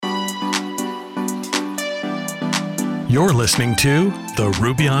You're listening to the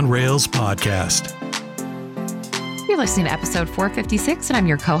Ruby on Rails podcast. You're listening to episode 456, and I'm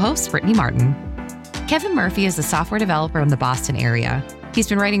your co-host, Brittany Martin. Kevin Murphy is a software developer in the Boston area. He's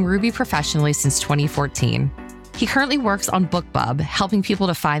been writing Ruby professionally since 2014. He currently works on BookBub, helping people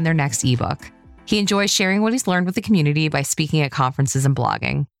to find their next ebook. He enjoys sharing what he's learned with the community by speaking at conferences and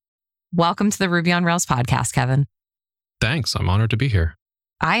blogging. Welcome to the Ruby on Rails podcast, Kevin. Thanks. I'm honored to be here.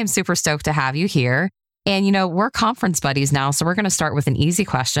 I am super stoked to have you here. And, we're conference buddies now, so we're going to start with an easy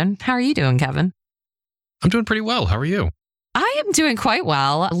question. How are you doing, Kevin? I'm doing pretty well. How are you? I am doing quite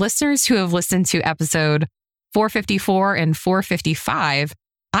well. Listeners who have listened to episode 454 and 455,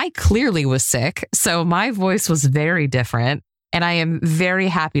 I clearly was sick, so my voice was very different. And I am very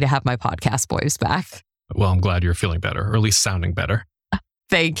happy to have my podcast voice back. Well, I'm glad you're feeling better, or at least sounding better.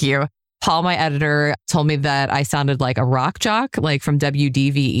 Thank you. Paul, my editor, told me that I sounded like a rock jock, like from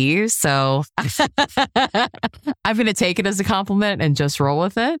WDVE. So I'm going to take it as a compliment and just roll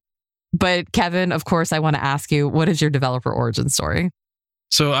with it. But Kevin, of course, I want to ask you, what is your developer origin story?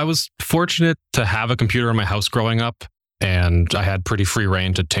 So I was fortunate to have a computer in my house growing up, and I had pretty free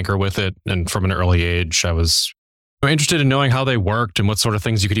reign to tinker with it. And from an early age, I was interested in knowing how they worked and what sort of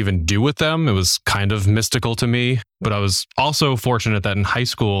things you could even do with them. It was kind of mystical to me, but I was also fortunate that in high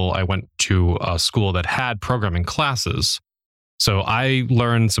school, I went to a school that had programming classes. So I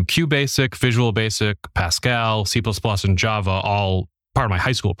learned some QBasic, Visual Basic, Pascal, C++, and Java, all part of my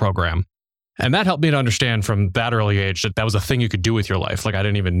high school program. And that helped me to understand from that early age that that was a thing you could do with your life. Like I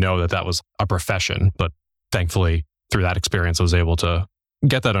didn't even know that that was a profession, but thankfully through that experience, I was able to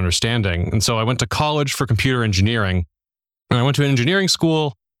get that understanding. And so I went to college for computer engineering, and I went to an engineering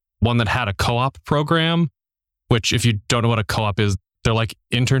school, one that had a co-op program, which if you don't know what a co-op is, they're like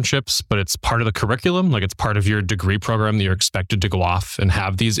internships, but it's part of the curriculum. Like it's part of your degree program that you're expected to go off and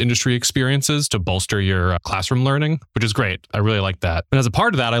have these industry experiences to bolster your classroom learning, which is great. I really like that. And as a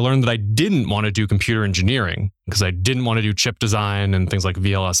part of that, I learned that I didn't want to do computer engineering because I didn't want to do chip design and things like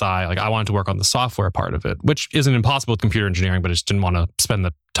VLSI. Like I wanted to work on the software part of it, which isn't impossible with computer engineering, but I just didn't want to spend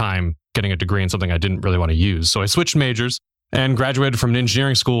the time getting a degree in something I didn't really want to use. So I switched majors and graduated from an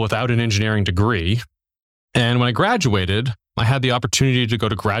engineering school without an engineering degree. And when I graduated, I had the opportunity to go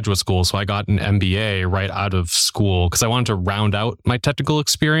to graduate school. So I got an MBA right out of school because I wanted to round out my technical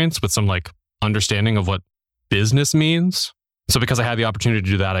experience with some like understanding of what business means. So because I had the opportunity to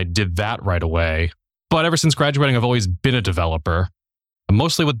do that, I did that right away. But ever since graduating, I've always been a developer,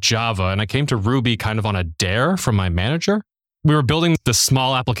 mostly with Java. And I came to Ruby kind of on a dare from my manager. We were building this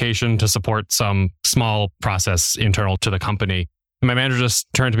small application to support some small process internal to the company. And my manager just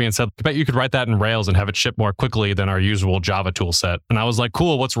turned to me and said, I bet you could write that in Rails and have it ship more quickly than our usual Java tool set. And I was like,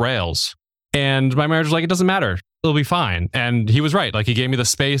 cool, what's Rails? And my manager was like, it doesn't matter. It'll be fine. And he was right. Like he gave me the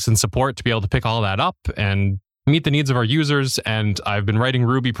space and support to be able to pick all that up and meet the needs of our users. And I've been writing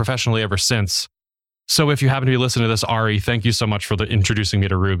Ruby professionally ever since. So if you happen to be listening to this, Ari, thank you so much for introducing me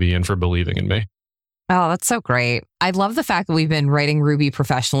to Ruby and for believing in me. Oh, that's so great. I love the fact that we've been writing Ruby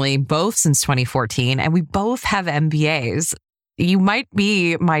professionally, both since 2014, and we both have MBAs. You might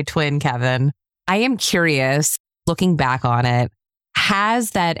be my twin, Kevin. I am curious, looking back on it,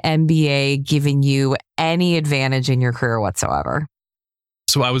 has that MBA given you any advantage in your career whatsoever?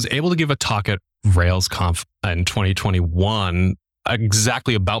 So I was able to give a talk at RailsConf in 2021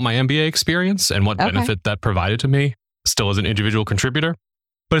 exactly about my MBA experience and what benefit that provided to me, still as an individual contributor.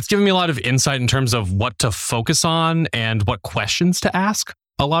 But it's given me a lot of insight in terms of what to focus on and what questions to ask,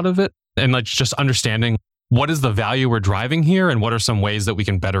 a lot of it, and like just understanding what is the value we're driving here and what are some ways that we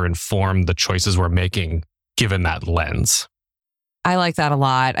can better inform the choices we're making given that lens. I like that a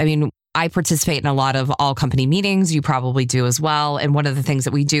lot. I mean, I participate in a lot of all company meetings. You probably do as well. And one of the things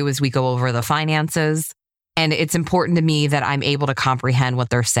that we do is we go over the finances. And it's important to me that I'm able to comprehend what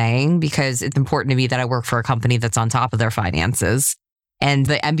they're saying because it's important to me that I work for a company that's on top of their finances. And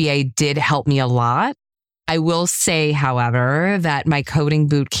the MBA did help me a lot. I will say, however, that my coding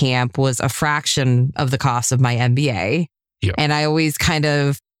boot camp was a fraction of the cost of my MBA. Yep. And I always kind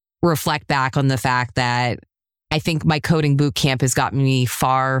of reflect back on the fact that I think my coding boot camp has gotten me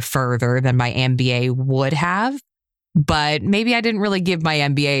far further than my MBA would have. But maybe I didn't really give my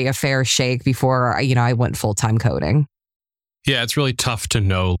MBA a fair shake before, I went full-time coding. Yeah, it's really tough to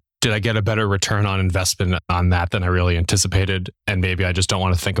know, did I get a better return on investment on that than I really anticipated? And maybe I just don't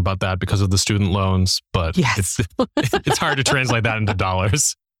want to think about that because of the student loans, but yes. it's hard to translate that into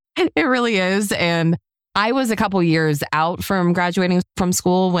dollars. It really is. And I was a couple years out from graduating from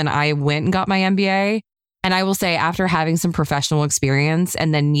school when I went and got my MBA. And I will say, after having some professional experience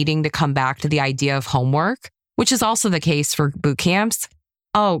and then needing to come back to the idea of homework, which is also the case for boot camps,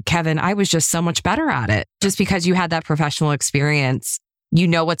 oh, Kevin, I was just so much better at it. Just because you had that professional experience, you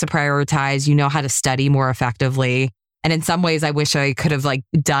know what to prioritize, you know how to study more effectively. And in some ways, I wish I could have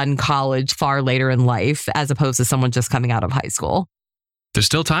done college far later in life as opposed to someone just coming out of high school. There's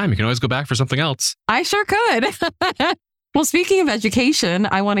still time. You can always go back for something else. I sure could. Well, speaking of education,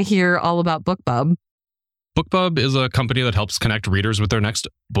 I want to hear all about BookBub. BookBub is a company that helps connect readers with their next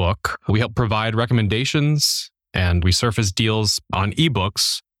book. We help provide recommendations and we surface deals on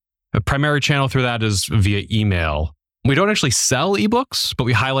ebooks. The primary channel through that is via email. We don't actually sell ebooks, but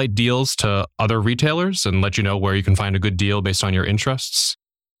we highlight deals to other retailers and let you know where you can find a good deal based on your interests.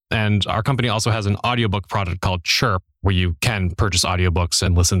 And our company also has an audiobook product called Chirp, where you can purchase audiobooks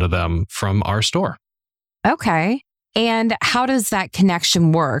and listen to them from our store. Okay. And how does that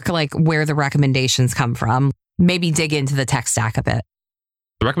connection work? Where the recommendations come from? Maybe dig into the tech stack a bit.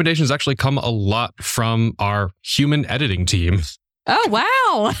 The recommendations actually come a lot from our human editing team. Oh,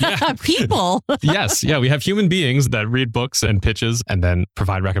 wow. Yeah. People. Yes. Yeah. We have human beings that read books and pitches and then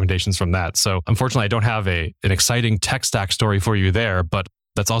provide recommendations from that. So unfortunately, I don't have an exciting tech stack story for you there, but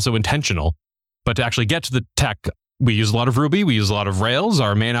that's also intentional. But to actually get to the tech, we use a lot of Ruby. We use a lot of Rails.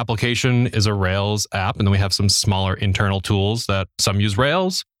 Our main application is a Rails app. And then we have some smaller internal tools that some use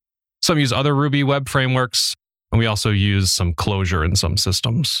Rails, some use other Ruby web frameworks. And we also use some Clojure in some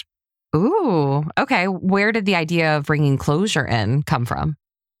systems. Ooh, okay. Where did the idea of bringing Clojure in come from?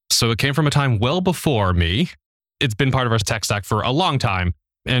 So it came from a time well before me. It's been part of our tech stack for a long time.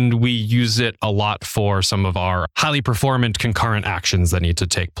 And we use it a lot for some of our highly performant concurrent actions that need to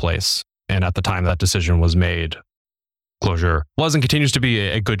take place. And at the time that decision was made, Clojure was and continues to be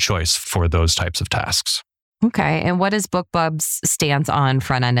a good choice for those types of tasks. Okay. And what is BookBub's stance on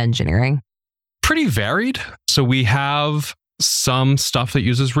front-end engineering? Pretty varied. So we have some stuff that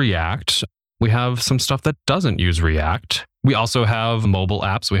uses React. We have some stuff that doesn't use React. We also have mobile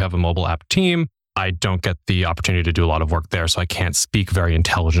apps. We have a mobile app team. I don't get the opportunity to do a lot of work there, so I can't speak very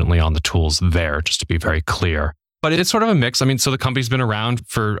intelligently on the tools there, just to be very clear. But it's sort of a mix. I mean, so the company's been around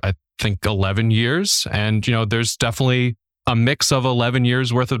for, I think, 11 years. And, there's definitely a mix of 11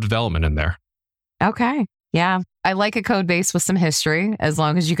 years worth of development in there. Okay. Yeah. I like a code base with some history, as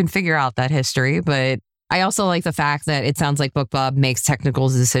long as you can figure out that history. But I also like the fact that it sounds like BookBub makes technical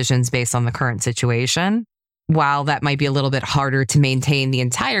decisions based on the current situation. While that might be a little bit harder to maintain the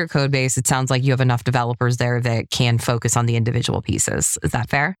entire code base, it sounds like you have enough developers there that can focus on the individual pieces. Is that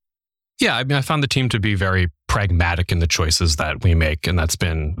fair? Yeah, I mean, I found the team to be very pragmatic in the choices that we make, and that's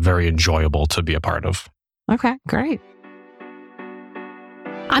been very enjoyable to be a part of. Okay, great.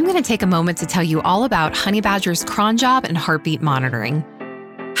 I'm going to take a moment to tell you all about Honeybadger's cron job and heartbeat monitoring.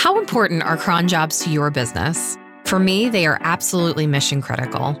 How important are cron jobs to your business? For me, they are absolutely mission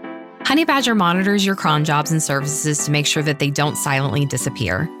critical. Honeybadger monitors your cron jobs and services to make sure that they don't silently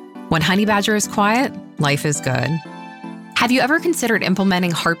disappear. When Honeybadger is quiet, life is good. Have you ever considered implementing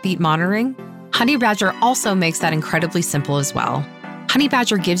heartbeat monitoring? Honeybadger also makes that incredibly simple as well.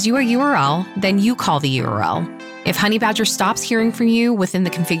 Honeybadger gives you a URL, then you call the URL. If Honeybadger stops hearing from you within the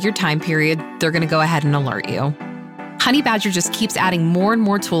configured time period, they're going to go ahead and alert you. Honeybadger just keeps adding more and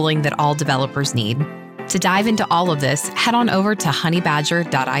more tooling that all developers need. To dive into all of this, head on over to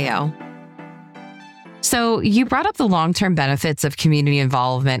honeybadger.io. So you brought up the long-term benefits of community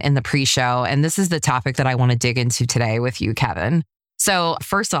involvement in the pre-show, and this is the topic that I want to dig into today with you, Kevin. So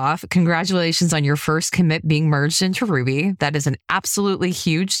first off, congratulations on your first commit being merged into Ruby. That is an absolutely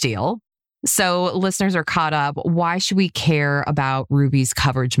huge deal. So listeners are caught up. Why should we care about Ruby's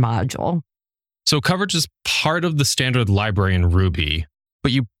coverage module? So coverage is part of the standard library in Ruby,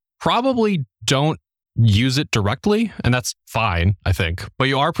 but you probably don't use it directly, and that's fine, I think, but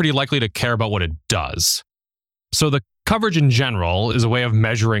you are pretty likely to care about what it does. So the coverage in general is a way of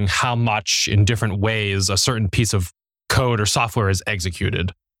measuring how much in different ways a certain piece of code or software is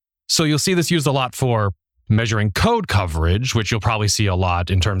executed. So you'll see this used a lot for measuring code coverage, which you'll probably see a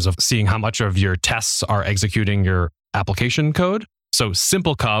lot in terms of seeing how much of your tests are executing your application code. So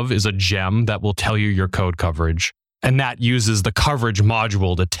SimpleCov is a gem that will tell you your code coverage, and that uses the coverage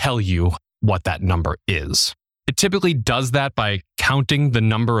module to tell you what that number is. It typically does that by counting the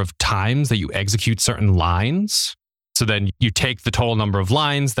number of times that you execute certain lines. So then you take the total number of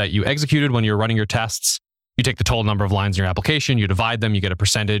lines that you executed when you're running your tests. You take the total number of lines in your application, you divide them, you get a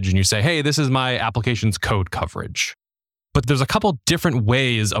percentage, and you say, hey, this is my application's code coverage. But there's a couple different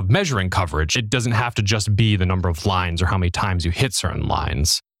ways of measuring coverage. It doesn't have to just be the number of lines or how many times you hit certain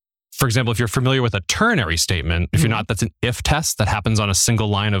lines. For example, if you're familiar with a ternary statement, if you're not, that's an if test that happens on a single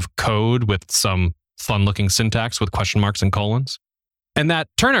line of code with some fun-looking syntax with question marks and colons. And that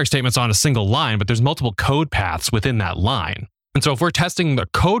ternary statement's on a single line, but there's multiple code paths within that line. And so if we're testing the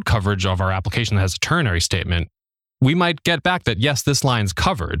code coverage of our application that has a ternary statement, we might get back that, yes, this line's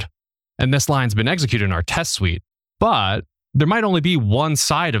covered and this line's been executed in our test suite, but there might only be one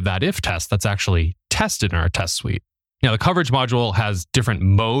side of that if test that's actually tested in our test suite. Now, the coverage module has different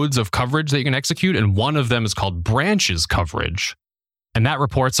modes of coverage that you can execute, and one of them is called branches coverage. And that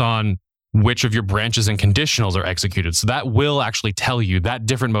reports on which of your branches and conditionals are executed. So that will actually tell you, that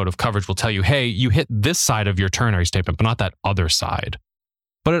different mode of coverage will tell you, hey, you hit this side of your ternary statement, but not that other side.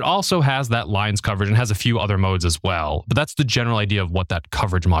 But it also has that lines coverage and has a few other modes as well. But that's the general idea of what that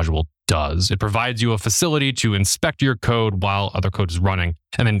coverage module does. It provides you a facility to inspect your code while other code is running,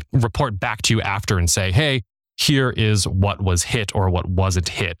 and then report back to you after and say, hey, here is what was hit or what wasn't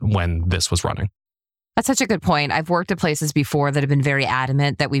hit when this was running. That's such a good point. I've worked at places before that have been very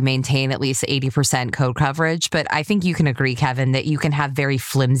adamant that we maintain at least 80% code coverage. But I think you can agree, Kevin, that you can have very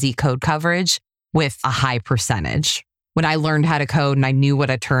flimsy code coverage with a high percentage. When I learned how to code and I knew what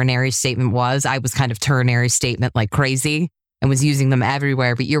a ternary statement was, I was kind of ternary statement like crazy and was using them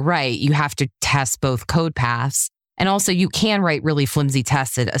everywhere. But you're right. You have to test both code paths. And also you can write really flimsy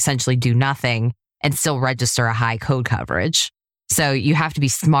tests that essentially do nothing and still register a high code coverage. So you have to be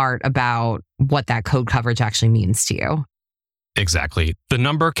smart about what that code coverage actually means to you. Exactly. The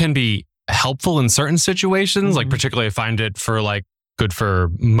number can be helpful in certain situations. Like particularly I find it for like good for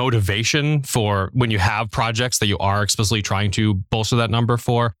motivation for when you have projects that you are explicitly trying to bolster that number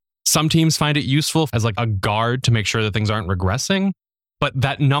for. Some teams find it useful as like a guard to make sure that things aren't regressing. But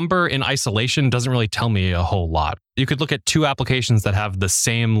that number in isolation doesn't really tell me a whole lot. You could look at two applications that have the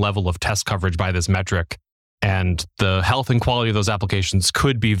same level of test coverage by this metric, and the health and quality of those applications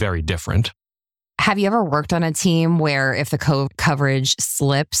could be very different. Have you ever worked on a team where if the code coverage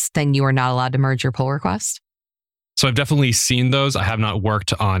slips, then you are not allowed to merge your pull request? So I've definitely seen those. I have not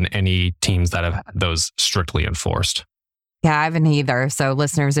worked on any teams that have had those strictly enforced. Yeah, I haven't either. So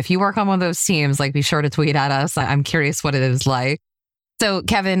listeners, if you work on one of those teams, like be sure to tweet at us. I'm curious what it is like. So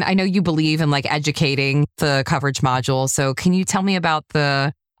Kevin, I know you believe in like educating the coverage module. So can you tell me about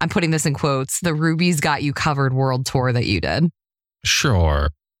the, I'm putting this in quotes, the Ruby's Got You Covered world tour that you did?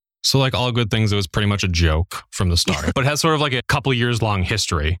 Sure. So like all good things, it was pretty much a joke from the start, but it has sort of like a couple years long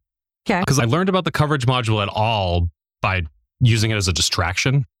history. Okay. Because I learned about the coverage module at all by using it as a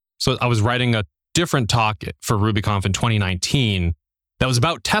distraction. So I was writing a different talk for RubyConf in 2019 that was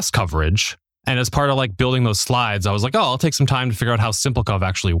about test coverage. And as part of like building those slides, I was like, oh, I'll take some time to figure out how SimpleCov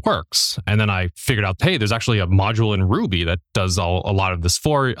actually works. And then I figured out, hey, there's actually a module in Ruby that does a lot of this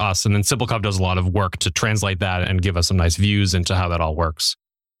for us. And then SimpleCov does a lot of work to translate that and give us some nice views into how that all works.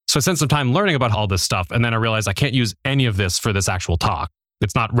 So I spent some time learning about all this stuff. And then I realized I can't use any of this for this actual talk.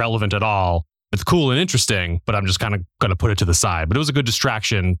 It's not relevant at all. It's cool and interesting, but I'm just kind of going to put it to the side. But it was a good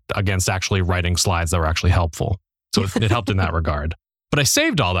distraction against actually writing slides that were actually helpful. So it helped in that regard. But I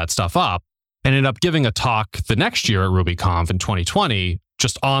saved all that stuff up. Ended up giving a talk the next year at RubyConf in 2020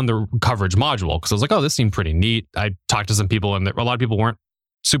 just on the coverage module because I was like, oh, this seemed pretty neat. I talked to some people and a lot of people weren't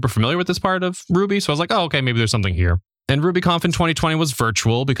super familiar with this part of Ruby. So I was like, oh, okay, maybe there's something here. And RubyConf in 2020 was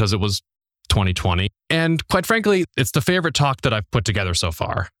virtual because it was 2020. And quite frankly, it's the favorite talk that I've put together so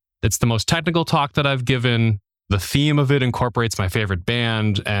far. It's the most technical talk that I've given. The theme of it incorporates my favorite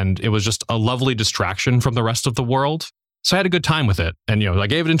band. And it was just a lovely distraction from the rest of the world. So I had a good time with it. And, I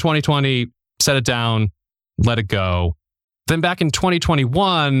gave it in 2020, set it down, let it go. Then back in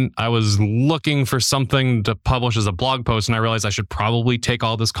 2021, I was looking for something to publish as a blog post, and I realized I should probably take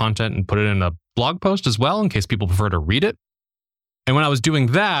all this content and put it in a blog post as well in case people prefer to read it. And when I was doing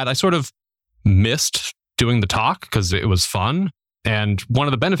that, I sort of missed doing the talk because it was fun. And one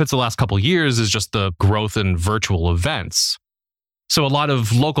of the benefits of the last couple of years is just the growth in virtual events. So a lot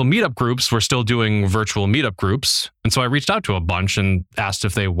of local meetup groups were still doing virtual meetup groups. And so I reached out to a bunch and asked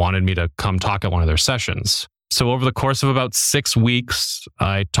if they wanted me to come talk at one of their sessions. So over the course of about 6 weeks,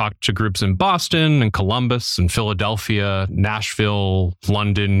 I talked to groups in Boston and Columbus and Philadelphia, Nashville,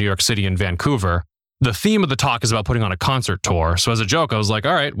 London, New York City, and Vancouver. The theme of the talk is about putting on a concert tour. So as a joke, I was like,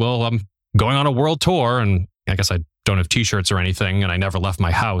 all right, well, I'm going on a world tour. And I guess I don't have t-shirts or anything, and I never left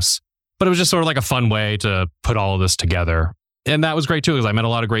my house. But it was just sort of like a fun way to put all of this together. And that was great too, because I met a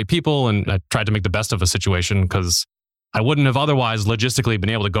lot of great people and I tried to make the best of a situation because I wouldn't have otherwise logistically been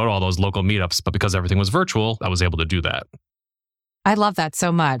able to go to all those local meetups. But because everything was virtual, I was able to do that. I love that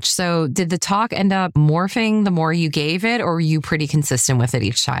so much. So did the talk end up morphing the more you gave it, or were you pretty consistent with it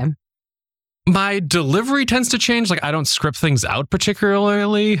each time? My delivery tends to change. Like I don't script things out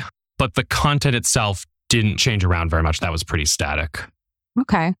particularly, but the content itself didn't change around very much. That was pretty static.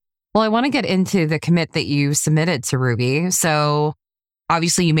 Okay. Well, I want to get into the commit that you submitted to Ruby. So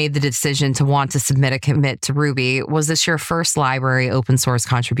obviously you made the decision to want to submit a commit to Ruby. Was this your first library open source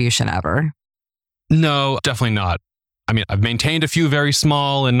contribution ever? No, definitely not. I mean, I've maintained a few very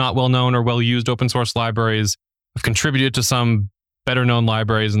small and not well-known or well-used open source libraries. I've contributed to some better-known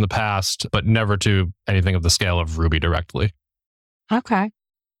libraries in the past, but never to anything of the scale of Ruby directly. Okay.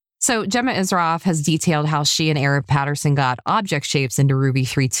 So Gemma Isroff has detailed how she and Eric Patterson got object shapes into Ruby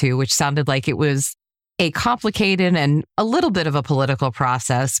 3.2, which sounded like it was a complicated and a little bit of a political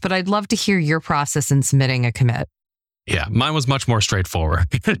process, but I'd love to hear your process in submitting a commit. Yeah, mine was much more straightforward.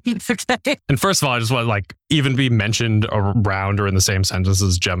 Okay. And first of all, I just want to even be mentioned around or in the same sentence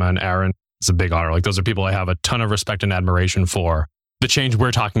as Gemma and Aaron. It's a big honor. Those are people I have a ton of respect and admiration for. The change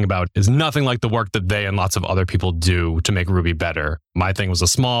we're talking about is nothing like the work that they and lots of other people do to make Ruby better. My thing was a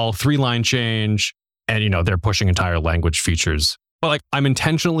small 3-line change, and they're pushing entire language features. But I'm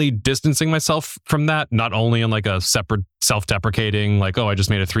intentionally distancing myself from that, not only in a separate self-deprecating, I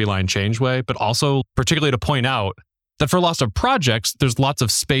just made a 3-line change way, but also particularly to point out that for lots of projects, there's lots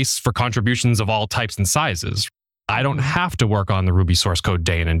of space for contributions of all types and sizes. I don't have to work on the Ruby source code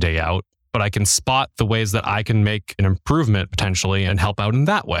day in and day out, but I can spot the ways that I can make an improvement potentially and help out in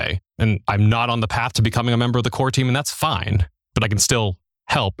that way. And I'm not on the path to becoming a member of the core team, and that's fine. But I can still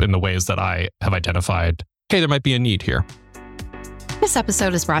help in the ways that I have identified, okay, there might be a need here. This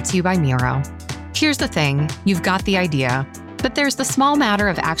episode is brought to you by Miro. Here's the thing, you've got the idea, but there's the small matter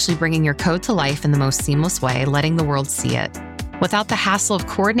of actually bringing your code to life in the most seamless way, letting the world see it. Without the hassle of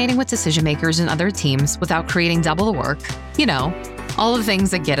coordinating with decision makers and other teams, without creating double the work, all the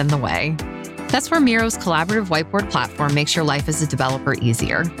things that get in the way. That's where Miro's collaborative whiteboard platform makes your life as a developer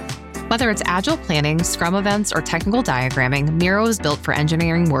easier. Whether it's agile planning, Scrum events, or technical diagramming, Miro is built for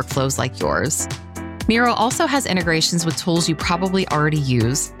engineering workflows like yours. Miro also has integrations with tools you probably already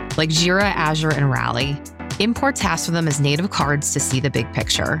use, like Jira, Azure, and Rally. Import tasks from them as native cards to see the big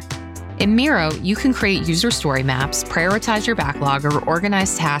picture. In Miro, you can create user story maps, prioritize your backlog, or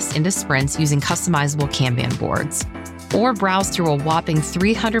organize tasks into sprints using customizable Kanban boards. Or browse through a whopping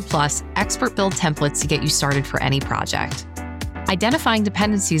 300+ expert build templates to get you started for any project. Identifying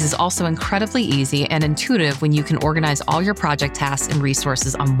dependencies is also incredibly easy and intuitive when you can organize all your project tasks and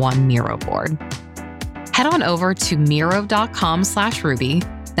resources on one Miro board. Head on over to Miro.com/Ruby,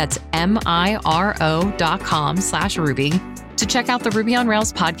 that's MIRO.com/Ruby, to check out the Ruby on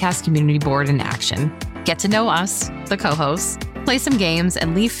Rails podcast community board in action. Get to know us, the co-hosts, play some games,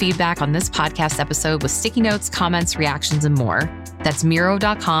 and leave feedback on this podcast episode with sticky notes, comments, reactions, and more. That's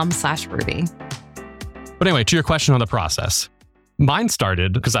Miro.com/Ruby. But anyway, to your question on the process. Mine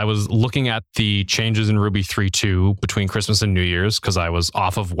started because I was looking at the changes in Ruby 3.2 between Christmas and New Year's because I was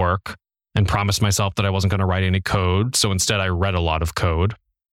off of work and promised myself that I wasn't going to write any code. So instead, I read a lot of code.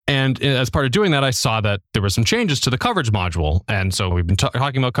 And as part of doing that, I saw that there were some changes to the coverage module. And so we've been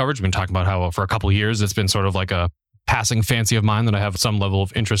talking about coverage. We've been talking about how for a couple of years, it's been sort of like a passing fancy of mine that I have some level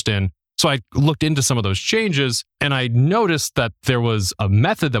of interest in. So I looked into some of those changes and I noticed that there was a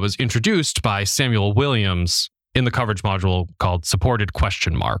method that was introduced by Samuel Williams in the coverage module called supported ?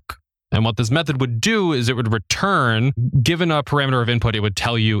 And what this method would do is it would return, given a parameter of input, it would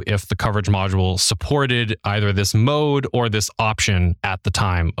tell you if the coverage module supported either this mode or this option at the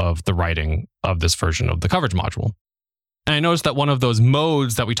time of the writing of this version of the coverage module. And I noticed that one of those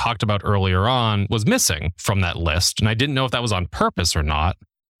modes that we talked about earlier on was missing from that list. And I didn't know if that was on purpose or not.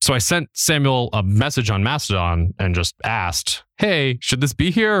 So I sent Samuel a message on Mastodon and just asked, hey, should this be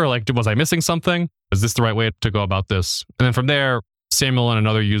here? Or was I missing something? Is this the right way to go about this? And then from there, Samuel and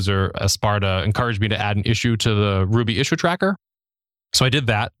another user, Esparta, encouraged me to add an issue to the Ruby issue tracker. So I did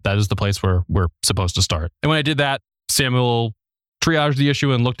that. That is the place where we're supposed to start. And when I did that, Samuel triaged the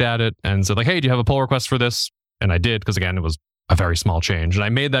issue and looked at it and said hey, do you have a pull request for this? And I did, because again, it was a very small change. And I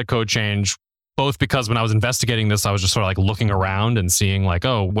made that code change both because when I was investigating this, I was just sort of looking around and seeing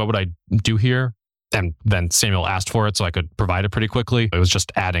oh, what would I do here? And then Samuel asked for it so I could provide it pretty quickly. It was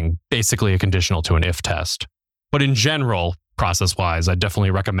just adding basically a conditional to an if test. But in general, process-wise, I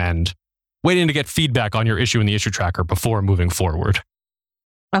definitely recommend waiting to get feedback on your issue in the issue tracker before moving forward.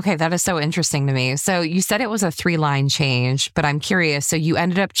 Okay, that is so interesting to me. So you said it was a 3-line change, but I'm curious. So you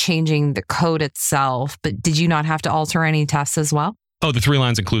ended up changing the code itself, but did you not have to alter any tests as well? Oh, the 3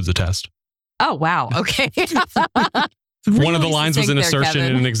 lines includes the test. Oh, wow. Okay. One of the lines was an assertion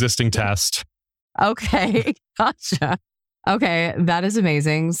in an existing test. Okay, gotcha. Okay, that is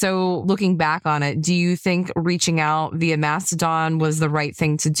amazing. So looking back on it, do you think reaching out via Mastodon was the right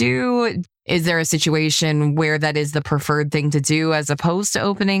thing to do? Is there a situation where that is the preferred thing to do as opposed to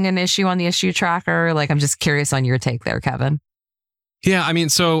opening an issue on the issue tracker? I'm just curious on your take there, Kevin. Yeah, I mean,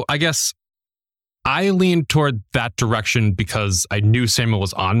 so I guess I leaned toward that direction because I knew Samuel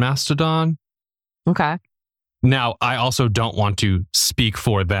was on Mastodon. Okay. Now, I also don't want to speak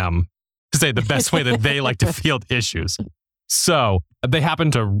for them to say the best way that they like to field issues. So they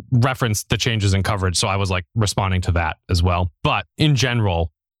happened to reference the changes in coverage. So I was like responding to that as well. But in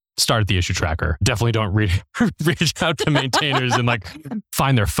general, start at the issue tracker. Definitely don't reach out to maintainers and like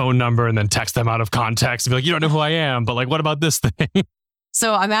find their phone number and then text them out of context and be like, you don't know who I am, but like, what about this thing?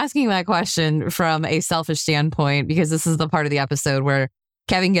 So I'm asking that question from a selfish standpoint because this is the part of the episode where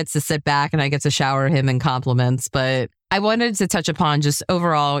Kevin gets to sit back and I get to shower him in compliments. But I wanted to touch upon just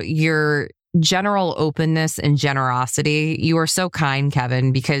overall your general openness and generosity. You are so kind,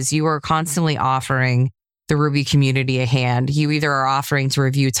 Kevin, because you are constantly offering the Ruby community a hand. You either are offering to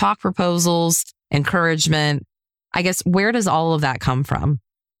review talk proposals, encouragement. I guess, where does all of that come from?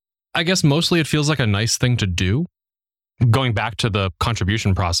 I guess mostly it feels like a nice thing to do. Going back to the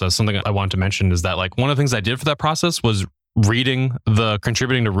contribution process, something I wanted to mention is that like one of the things I did for that process was reading the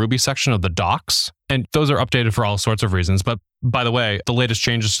contributing to Ruby section of the docs. And those are updated for all sorts of reasons. But by the way, the latest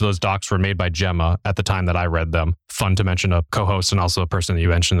changes to those docs were made by Gemma at the time that I read them. Fun to mention a co-host and also a person that you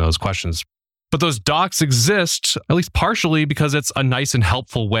mentioned those questions. But those docs exist, at least partially, because it's a nice and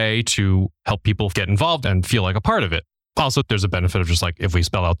helpful way to help people get involved and feel like a part of it. Also, there's a benefit of just like if we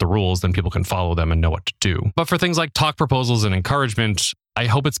spell out the rules, then people can follow them and know what to do. But for things like talk proposals and encouragement, I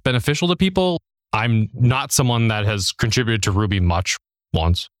hope it's beneficial to people. I'm not someone that has contributed to Ruby much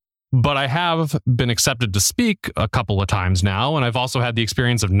once, but I have been accepted to speak a couple of times now. And I've also had the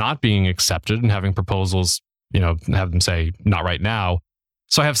experience of not being accepted and having proposals, have them say, not right now.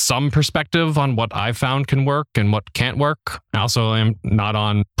 So I have some perspective on what I've found can work and what can't work. I also am not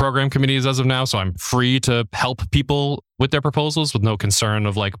on program committees as of now, so I'm free to help people with their proposals with no concern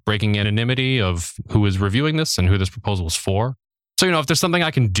of like breaking anonymity of who is reviewing this and who this proposal is for. So, if there's something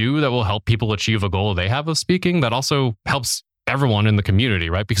I can do that will help people achieve a goal they have of speaking, that also helps everyone in the community,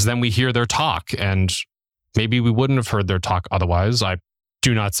 right? Because then we hear their talk and maybe we wouldn't have heard their talk otherwise. I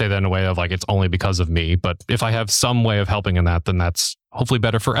do not say that in a way of like, it's only because of me. But if I have some way of helping in that, then that's hopefully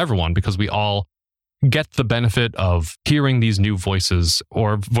better for everyone because we all get the benefit of hearing these new voices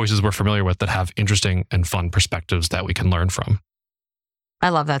or voices we're familiar with that have interesting and fun perspectives that we can learn from. I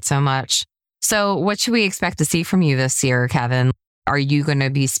love that so much. So what should we expect to see from you this year, Kevin? Are you going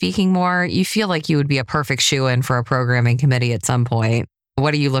to be speaking more? You feel like you would be a perfect shoe-in for a programming committee at some point.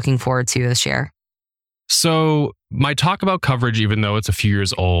 What are you looking forward to this year? So my talk about coverage, even though it's a few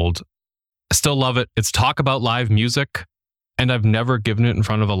years old, I still love it. It's talk about live music, and I've never given it in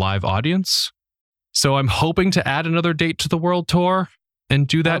front of a live audience. So I'm hoping to add another date to the World Tour and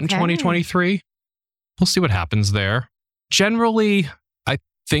do that in 2023. We'll see what happens there. Generally, I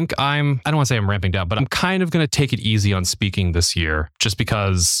don't want to say I'm ramping down, but I'm kind of going to take it easy on speaking this year just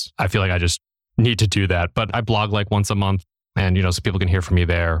because I feel like I just need to do that. But I blog like once a month and, so people can hear from me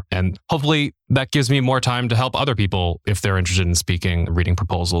there. And hopefully that gives me more time to help other people if they're interested in speaking, reading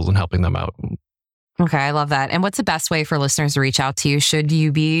proposals and helping them out. Okay, I love that. And what's the best way for listeners to reach out to you? Should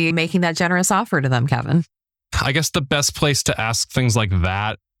you be making that generous offer to them, Kevin? I guess the best place to ask things like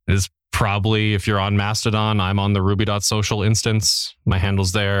that is probably if you're on Mastodon. I'm on the ruby.social instance. My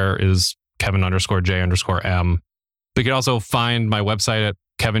handles there is Kevin_J_M. You can also find my website at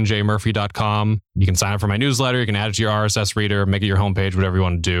kevinjmurphy.com. You can sign up for my newsletter. You can add it to your RSS reader, make it your homepage, whatever you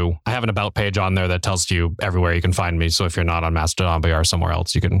want to do. I have an about page on there that tells you everywhere you can find me. So if you're not on Mastodon, but you are somewhere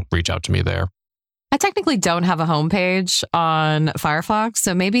else, you can reach out to me there. I technically don't have a homepage on Firefox,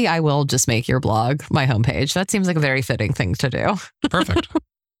 so maybe I will just make your blog my homepage. That seems like a very fitting thing to do. Perfect.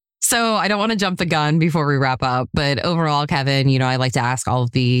 So I don't want to jump the gun before we wrap up, but overall, Kevin, I like to ask all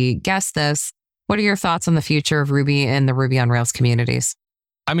of the guests this. What are your thoughts on the future of Ruby and the Ruby on Rails communities?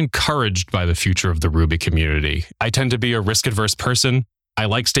 I'm encouraged by the future of the Ruby community. I tend to be a risk-averse person. I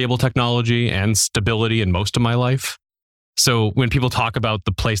like stable technology and stability in most of my life. So when people talk about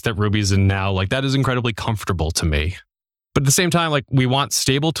the place that Ruby's in now, like that is incredibly comfortable to me. But at the same time, like we want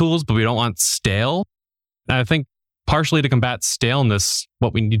stable tools, but we don't want stale. And I think partially to combat staleness,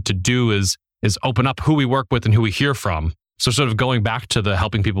 what we need to do is open up who we work with and who we hear from. So sort of going back to the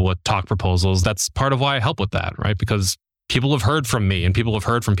helping people with talk proposals, that's part of why I help with that, right? Because people have heard from me and people have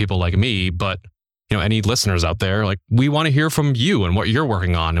heard from people like me, but any listeners out there, like we want to hear from you and what you're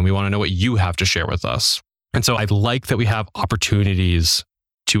working on, and we want to know what you have to share with us. And so I like that we have opportunities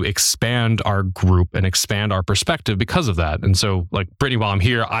to expand our group and expand our perspective because of that. And so like Brittany, while I'm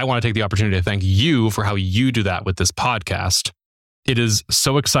here, I want to take the opportunity to thank you for how you do that with this podcast. It is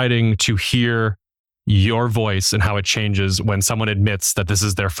so exciting to hear your voice and how it changes when someone admits that this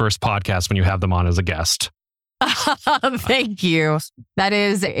is their first podcast when you have them on as a guest. Thank you. That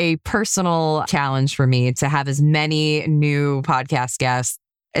is a personal challenge for me to have as many new podcast guests,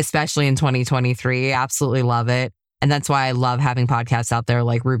 especially in 2023. Absolutely love it. And that's why I love having podcasts out there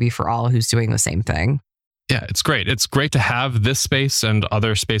like Ruby for All, who's doing the same thing. Yeah, it's great. It's great to have this space and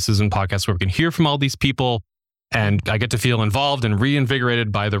other spaces and podcasts where we can hear from all these people. And I get to feel involved and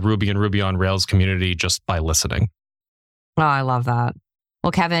reinvigorated by the Ruby and Ruby on Rails community just by listening. Oh, I love that.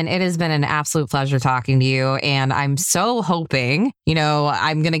 Well, Kevin, it has been an absolute pleasure talking to you. And I'm so hoping,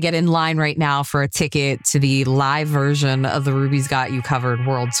 I'm going to get in line right now for a ticket to the live version of the Ruby's Got You Covered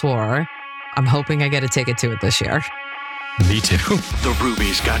World Tour. I'm hoping I get a ticket to it this year. Me too. The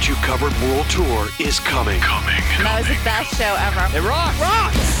Ruby's Got You Covered World Tour is coming. That was the best show ever. It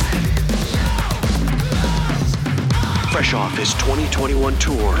rocks! Fresh off his 2021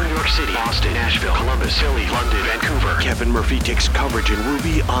 tour, New York City, Boston, Nashville, Columbus, Philly, London, Vancouver, Kevin Murphy takes coverage in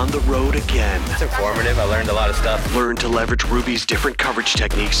Ruby on the road again. It's informative. I learned a lot of stuff. Learn to leverage Ruby's different coverage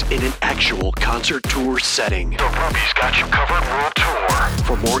techniques in an actual concert tour setting. The Ruby's Got You Covered World Tour.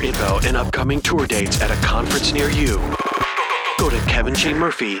 For more info and upcoming tour dates at a conference near you, go to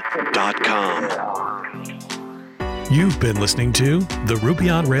kevinjmurphy.com. You've been listening to the Ruby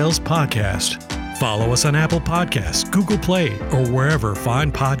on Rails podcast. Follow us on Apple Podcasts, Google Play, or wherever fine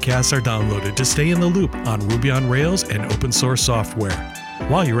podcasts are downloaded to stay in the loop on Ruby on Rails and open source software.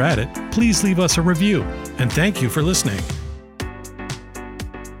 While you're at it, please leave us a review, and thank you for listening.